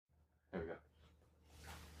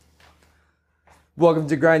Welcome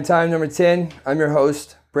to Grind Time number 10. I'm your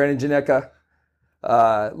host, Brandon Janeka.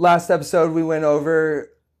 Last episode, we went over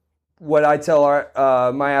what I tell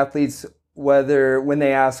my athletes when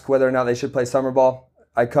they ask whether or not they should play summer ball.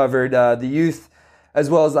 I covered the youth as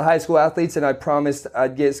well as the high school athletes, and I promised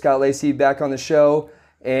I'd get Scott Lacey back on the show,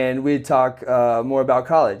 and we'd talk more about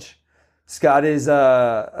college. Scott is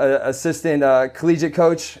an assistant collegiate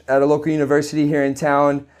coach at a local university here in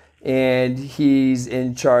town, and he's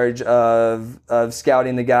in charge of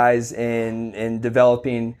scouting the guys and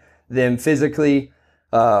developing them physically,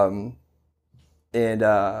 and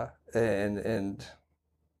yeah.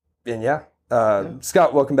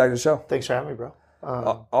 Scott, welcome back to the show. Thanks for having me, bro.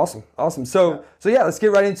 Awesome. So yeah, let's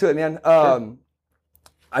get right into it, man. Sure.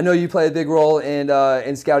 I know you play a big role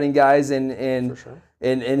in scouting guys and For sure.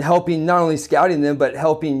 and helping, not only scouting them, but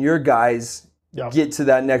helping your guys get to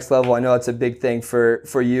that next level. I know that's a big thing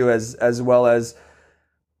for you as well as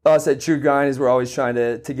us at True Grind, is we're always trying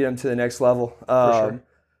to get them to the next level. For sure.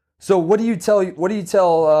 So what do you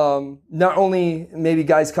tell not only maybe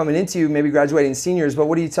guys coming into you, maybe graduating seniors, but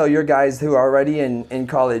what do you tell your guys who are already in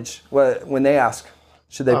college when they ask,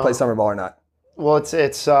 should they play summer ball or not? Well,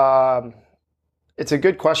 it's a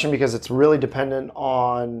good question because it's really dependent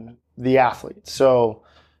on the athlete. So,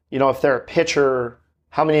 if they're a pitcher,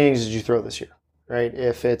 how many innings did you throw this year, right?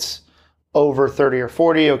 If it's over 30 or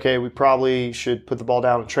 40, okay, we probably should put the ball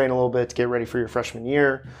down and train a little bit to get ready for your freshman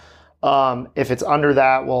year. If it's under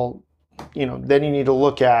that, well, then you need to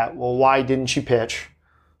look at, well, why didn't you pitch?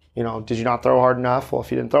 Did you not throw hard enough? Well,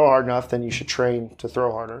 if you didn't throw hard enough, then you should train to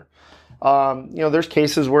throw harder. There's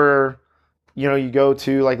cases where, you go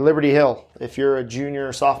to like Liberty Hill. If you're a junior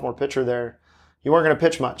or sophomore pitcher there, you weren't going to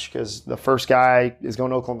pitch much because the first guy is going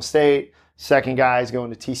to Oklahoma State, second guy is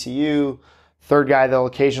going to TCU, third guy they'll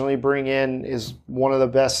occasionally bring in is one of the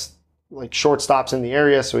best like shortstops in the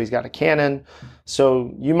area, so he's got a cannon.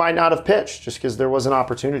 So you might not have pitched just because there wasn't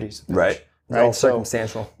opportunities to pitch. Right. It's all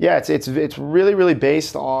circumstantial. Yeah, it's really, really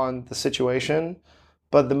based on the situation,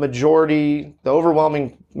 but the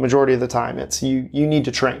overwhelming majority of the time, it's you need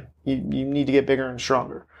to train. You need to get bigger and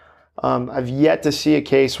stronger. I've yet to see a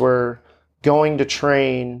case where going to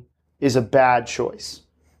train is a bad choice,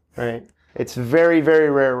 right? It's very, very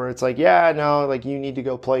rare where it's like, yeah, no, like you need to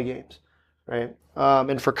go play games, right?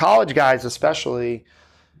 And for college guys especially,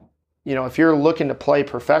 if you're looking to play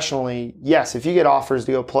professionally, yes, if you get offers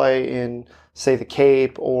to go play in, say, the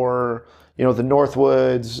Cape or, the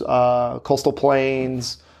Northwoods, Coastal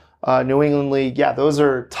Plains, New England League, yeah, those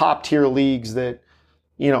are top tier leagues that,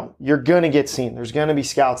 you're going to get seen. There's going to be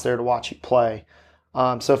scouts there to watch you play.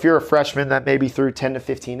 So if you're a freshman that maybe threw 10 to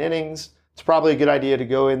 15 innings, it's probably a good idea to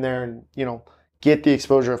go in there and, get the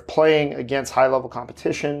exposure of playing against high-level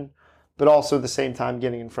competition, but also at the same time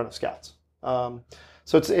getting in front of scouts.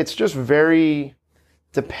 So it's just very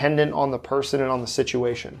dependent on the person and on the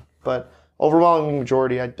situation. But overwhelming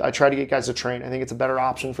majority, I try to get guys to train. I think it's a better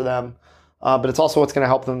option for them. But it's also what's going to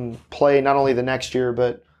help them play not only the next year,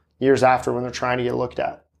 but years after when they're trying to get looked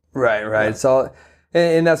at. Right. Yeah. It's all,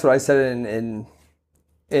 and that's what I said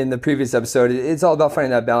in the previous episode. It's all about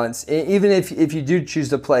finding that balance. Even if you do choose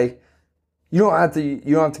to play, you don't have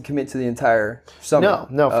to commit to the entire summer.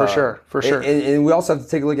 No, for sure. And we also have to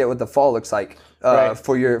take a look at what the fall looks like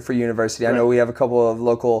for your university. I know we have a couple of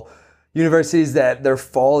local universities that their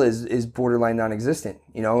fall is borderline non-existent.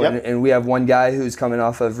 Yep. And we have one guy who's coming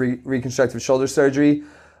off of reconstructive shoulder surgery,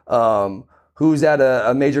 who's at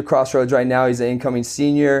a major crossroads right now. He's an incoming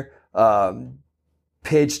senior.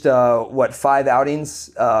 Pitched 5 outings,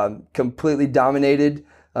 completely dominated.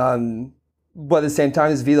 But at the same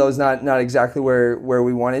time, his velo is not exactly where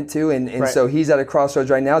we want it to, and so he's at a crossroads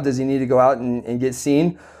right now. Does he need to go out and get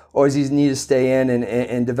seen, or does he need to stay in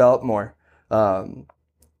and develop more?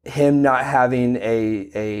 Him not having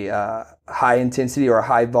a high intensity or a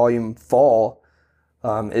high volume fall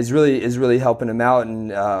is really helping him out,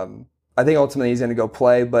 and I think ultimately he's going to go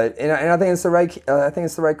play. But I think it's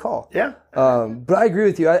the right call. Yeah. But I agree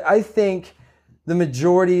with you. I think the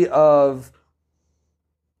majority of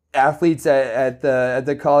athletes at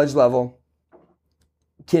the college level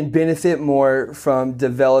can benefit more from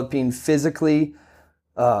developing physically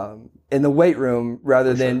in the weight room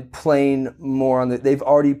rather than playing more on they've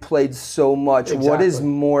already played so much. Exactly. What is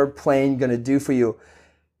more playing going to do for you?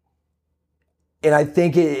 And I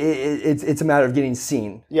think it's a matter of getting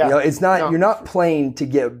seen. Yeah. It's not, you're not playing to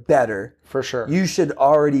get better. For sure. You should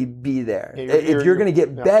already be there. If you're going to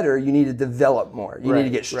get better, you need to develop more. You need to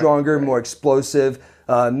get stronger, more explosive,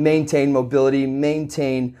 maintain mobility,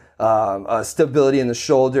 maintain stability in the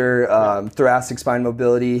shoulder, thoracic spine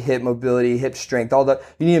mobility, hip strength, all that.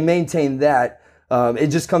 You need to maintain that. It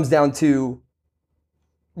just comes down to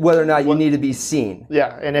whether or not you need to be seen.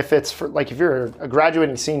 Yeah, and if it's for, like if you're a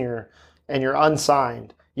graduating senior and you're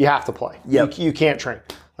unsigned, you have to play. Yep. You can't train.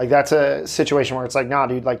 Like that's a situation where it's like, nah,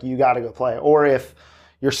 dude, like you got to go play. Or if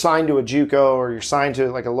you're signed to a JUCO or you're signed to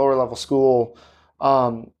like a lower level school,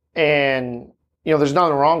 and there's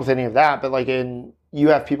nothing wrong with any of that, but like you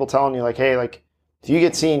have people telling you like, hey, like if you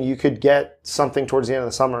get seen, you could get something towards the end of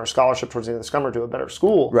the summer, a scholarship towards the end of the summer to a better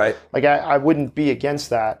school. Right. Like I wouldn't be against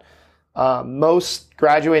that. Most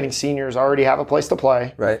graduating seniors already have a place to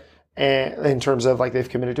play. Right. And in terms of like they've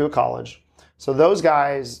committed to a college. So those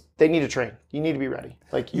guys, they need to train. You need to be ready.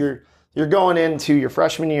 Like you're going into your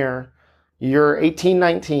freshman year, you're 18,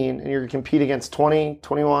 19, and you're going to compete against 20,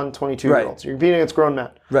 21, 22-year-olds. You're competing against grown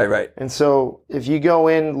men. Right. And so if you go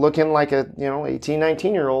in looking like a 18,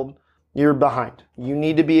 19-year-old, you're behind. You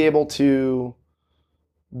need to be able to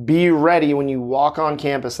be ready when you walk on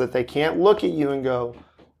campus that they can't look at you and go,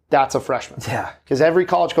 that's a freshman. Yeah. Because every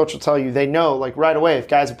college coach will tell you they know like right away if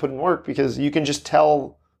guys have put in work because you can just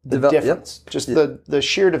tell the difference. Yep. Just the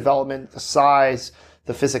sheer development, the size,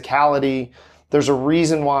 the physicality. There's a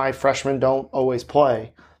reason why freshmen don't always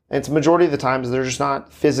play. And it's majority of the times they're just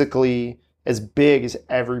not physically as big as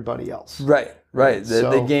everybody else. Right.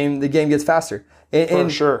 The game gets faster.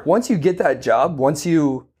 And sure. Once you get that job, once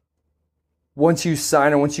you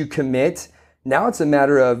sign or once you commit, now it's a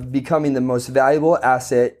matter of becoming the most valuable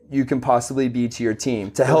asset you can possibly be to your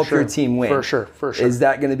team to help your team win. For sure. Is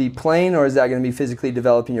that going to be playing or is that going to be physically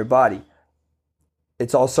developing your body?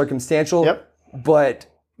 It's all circumstantial. Yep. But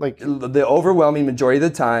like the overwhelming majority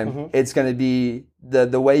of the time, it's going to be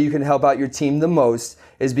the way you can help out your team the most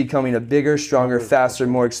is becoming a bigger, stronger, faster,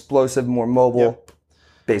 more explosive, more mobile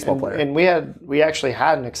baseball player. And we actually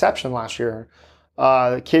had an exception last year.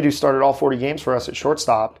 The kid who started all 40 games for us at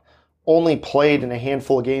shortstop only played in a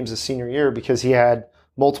handful of games his senior year because he had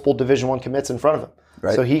multiple Division I commits in front of him.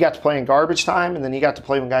 Right. So he got to play in garbage time, and then he got to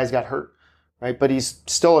play when guys got hurt. Right, but he's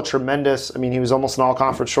still a tremendous. I mean, he was almost an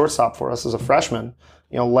all-conference shortstop for us as a freshman.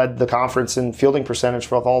 Led the conference in fielding percentage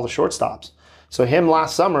for all the shortstops. So him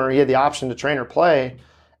last summer, he had the option to train or play,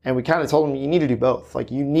 and we kind of told him you need to do both.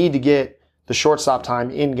 Like you need to get the shortstop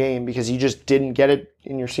time in game because you just didn't get it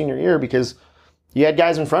in your senior year because you had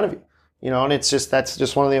guys in front of you. And that's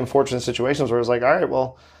just one of the unfortunate situations where it's like, all right,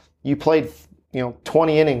 well, you played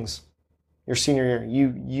 20 innings your senior year.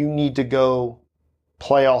 You need to go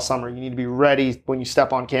play all summer. You need to be ready when you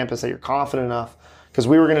step on campus that you're confident enough because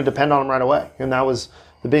we were going to depend on him right away. And that was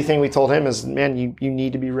the big thing we told him is, man, you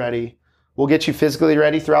need to be ready. We'll get you physically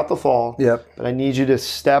ready throughout the fall. Yep. But I need you to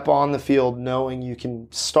step on the field knowing you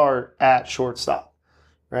can start at shortstop.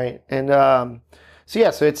 Right. And so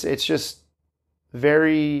it's just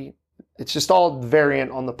it's just all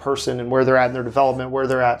variant on the person and where they're at in their development, where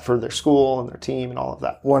they're at for their school and their team and all of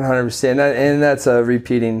that. 100%. And that's a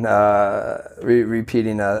repeating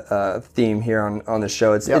theme here on the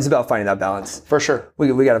show. It's about finding that balance. For sure.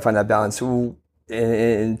 We got to find that balance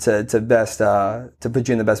and to best to put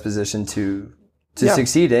you in the best position to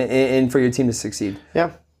succeed and for your team to succeed.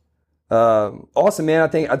 Yeah. Awesome, man. I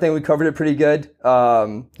think we covered it pretty good.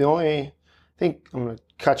 I think I'm going to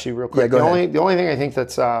cut you real quick. Yeah, go ahead. The only thing I think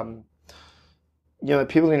that's that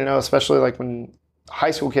people need to know, especially like when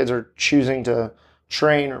high school kids are choosing to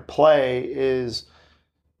train or play, is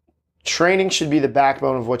training should be the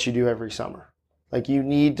backbone of what you do every summer. Like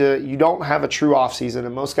you don't have a true off season,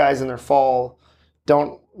 and most guys in their fall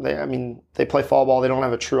they play fall ball, they don't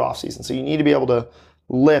have a true off season. So you need to be able to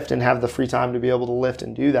lift and have the free time to be able to lift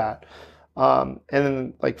and do that. And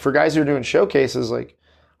then like for guys who are doing showcases, like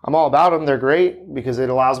I'm all about them. They're great because it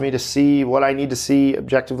allows me to see what I need to see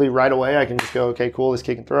objectively right away. I can just go, okay, cool, this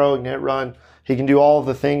kid can throw, he can hit, run. He can do all of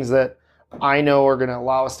the things that I know are going to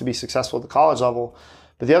allow us to be successful at the college level.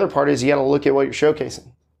 But the other part is you got to look at what you're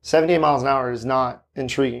showcasing. 78 miles an hour is not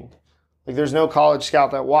intriguing. Like there's no college scout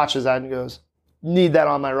that watches that and goes, need that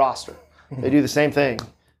on my roster. They do the same thing.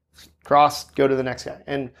 Cross, go to the next guy.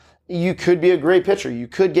 And you could be a great pitcher. You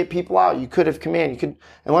could get people out. You could have command. You could,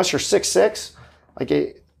 unless you're 6'6",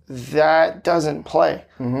 that doesn't play.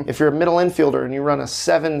 Mm-hmm. If you're a middle infielder and you run a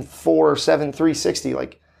 7'4", 7'3", 60,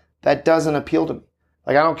 like that doesn't appeal to me.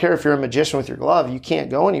 Like I don't care if you're a magician with your glove, you can't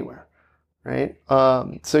go anywhere, right?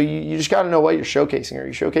 So you just got to know what you're showcasing. Are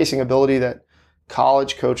you showcasing ability that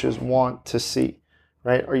college coaches want to see,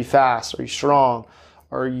 right? Are you fast? Are you strong?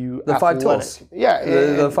 Are you the athletic? 5 tools? Yeah,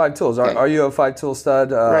 the 5 tools. Are you a 5-tool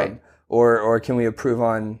stud? Right. Or can we improve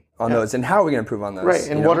on those? And how are we going to improve on those? Right.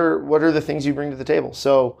 And what are the things you bring to the table?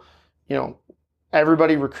 So,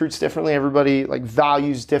 everybody recruits differently. Everybody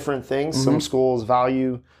values different things. Mm-hmm. Some schools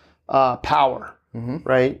value power,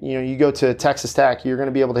 right? You know, you go to Texas Tech, you're going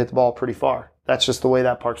to be able to hit the ball pretty far. That's just the way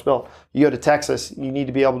that park's built. You go to Texas, you need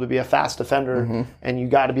to be able to be a fast defender, and you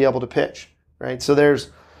got to be able to pitch, right? So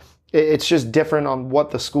it's just different on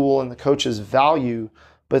what the school and the coaches value,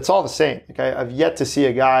 but it's all the same. Like I've yet to see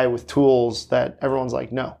a guy with tools that everyone's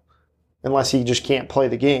like, no, unless he just can't play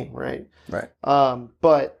the game, right? Right.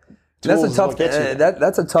 But that's a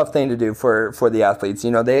tough thing to do for the athletes.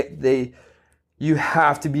 You know, you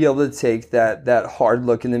have to be able to take that hard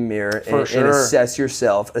look in the mirror and assess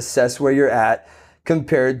yourself, assess where you're at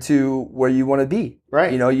compared to where you want to be.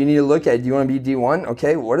 Right. You know, you need to look at, do you want to be D1?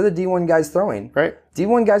 Okay, what are the D1 guys throwing? Right.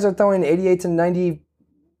 D1 guys are throwing 88 to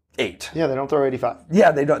 98. Yeah, they don't throw 85.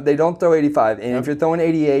 Yeah, they don't throw 85. And if you're throwing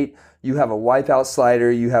 88, you have a wipeout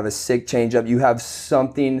slider, you have a sick changeup, you have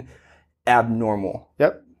something abnormal.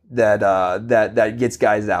 Yep. That gets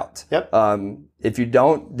guys out. Yep. If you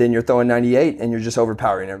don't, then you're throwing 98 and you're just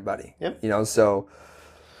overpowering everybody. Yep. You know, so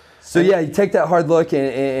yeah, you take that hard look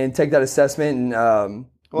and take that assessment, and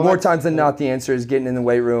more times than not, the answer is getting in the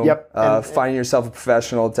weight room, finding yourself a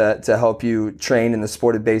professional to help you train in the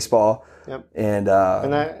sport of baseball. Yep. And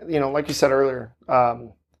that, you know, like you said earlier,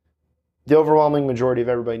 the overwhelming majority of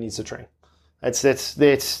everybody needs to train.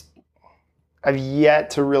 It's I've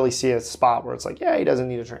yet to really see a spot where it's like, yeah, he doesn't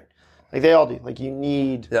need to train. Like they all do. Like you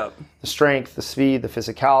need the strength, the speed, the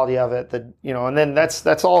physicality of it. And then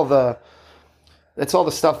that's all the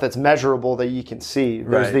stuff that's measurable that you can see.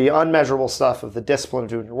 There's the unmeasurable stuff of the discipline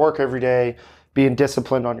of doing your work every day, being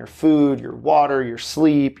disciplined on your food, your water, your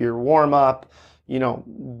sleep, your warm up. You know,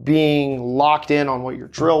 being locked in on what your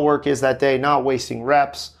drill work is that day, not wasting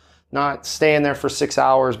reps, not staying there for 6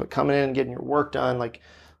 hours, but coming in and getting your work done. Like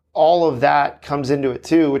all of that comes into it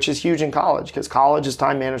too, which is huge in college because college is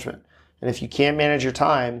time management. And if you can't manage your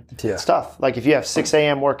time, it's tough. Like if you have 6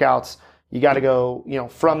 a.m. workouts, you got to go, you know,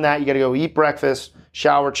 from that, you got to go eat breakfast,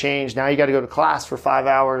 shower, change. Now you got to go to class for 5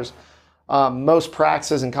 hours. Most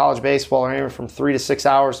practices in college baseball are anywhere from 3 to 6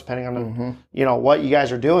 hours, depending on, you know, what you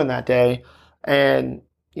guys are doing that day. And,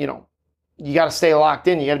 you know, you got to stay locked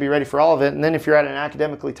in. You got to be ready for all of it. And then if you're at an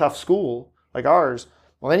academically tough school like ours,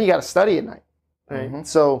 well, then you got to study at night. Right.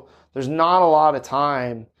 So there's not a lot of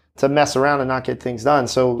time to mess around and not get things done.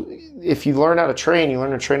 So if you learn how to train, you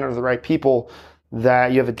learn to train under the right people,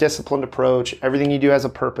 that you have a disciplined approach, everything you do has a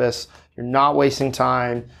purpose, you're not wasting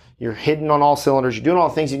time, you're hitting on all cylinders, you're doing all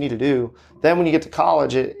the things you need to do. Then when you get to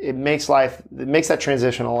college, it makes that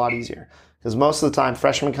transition a lot easier. Because most of the time,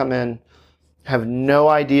 freshmen come in, have no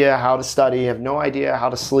idea how to study, have no idea how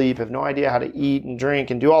to sleep, have no idea how to eat and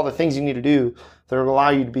drink and do all the things you need to do that will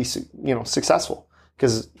allow you to be, you know, successful.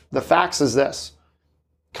 Because the facts is this: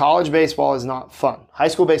 college baseball is not fun. High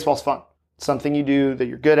school baseball is fun. It's something you do that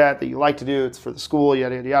you're good at, that you like to do. It's for the school,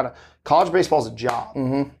 yada, yada, yada. College baseball is a job.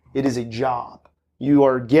 It is a job. You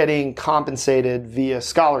are getting compensated via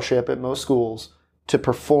scholarship at most schools to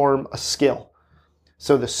perform a skill.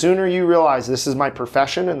 So the sooner you realize this is my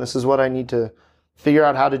profession and this is what I need to figure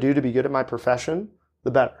out how to do to be good at my profession, the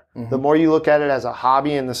better. The more you look at it as a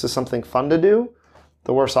hobby and this is something fun to do,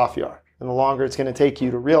 the worse off you are. And the longer it's going to take you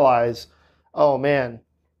to realize, oh man,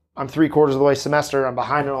 I'm 3/4 of the way semester, I'm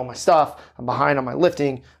behind on all my stuff, I'm behind on my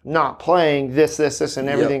lifting, I'm not playing, this, and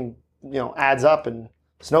everything, you know, adds up and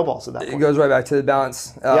snowballs at that point. It goes right back to the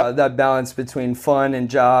balance, that balance between fun and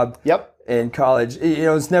job. In college, you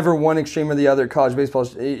know, it's never one extreme or the other. College baseball,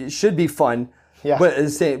 it should be fun, but it's the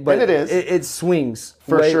same. But and it is. It swings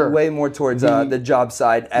way more towards the job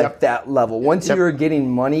side at that level. Once you're getting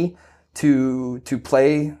money to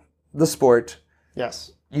play the sport,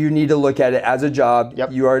 you need to look at it as a job.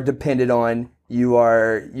 You are dependent on. You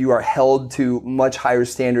are held to much higher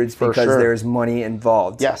standards because there's money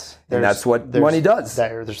involved. And that's what money does.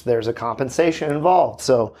 There's a compensation involved.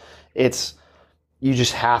 So you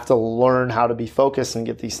just have to learn how to be focused and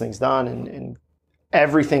get these things done. And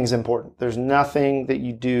everything's important. There's nothing that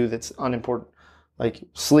you do that's unimportant. Like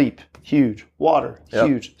sleep, huge. Water,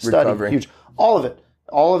 huge. Study, huge. All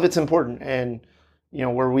of it's important. And, you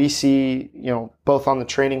know, where we see, you know, both on the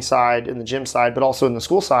training side and the gym side, but also in the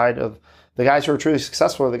school side of the guys who are truly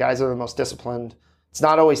successful are the guys that are the most disciplined. It's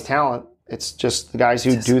not always talent. It's just the guys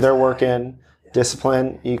who do their work in.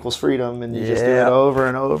 Discipline equals freedom, and you just do it over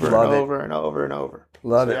and over and over and over and over.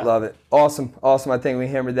 Love it. Awesome. I think we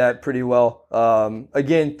hammered that pretty well.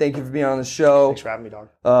 Again, thank you for being on the show. Thanks for having me, dog.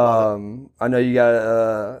 I know you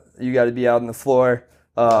got to be out on the floor.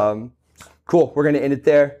 Cool. We're gonna end it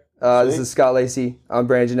there. This is Scott Lacey. I'm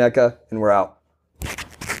Brandon Janeka, and we're out.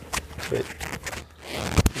 Sweet.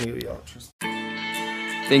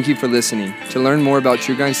 Thank you for listening. To learn more about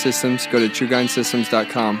TrueGrind Systems, go to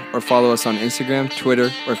truegrindsystems.com or follow us on Instagram, Twitter,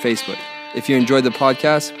 or Facebook. If you enjoyed the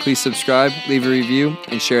podcast, please subscribe, leave a review,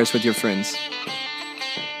 and share us with your friends.